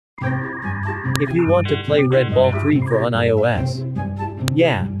if you want to play Red Ball 3 for on iOS.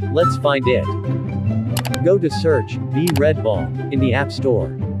 Yeah, let's find it. Go to search, V Red Ball, in the App Store.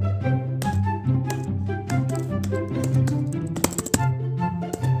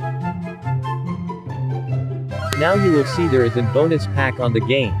 Now you will see there is a bonus pack on the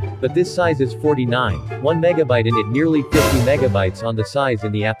game, but this size is 49, 1 megabyte in it, nearly 50 megabytes on the size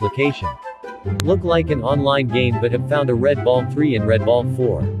in the application. Look like an online game but have found a Red Ball 3 and Red Ball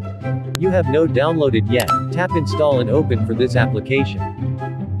 4. You have no downloaded yet, tap install and open for this application.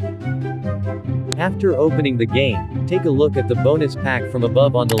 After opening the game, take a look at the bonus pack from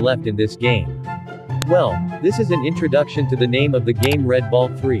above on the left in this game. Well, this is an introduction to the name of the game Red Ball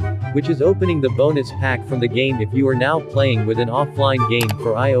 3, which is opening the bonus pack from the game if you are now playing with an offline game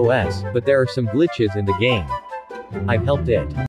for iOS, but there are some glitches in the game. I've helped it.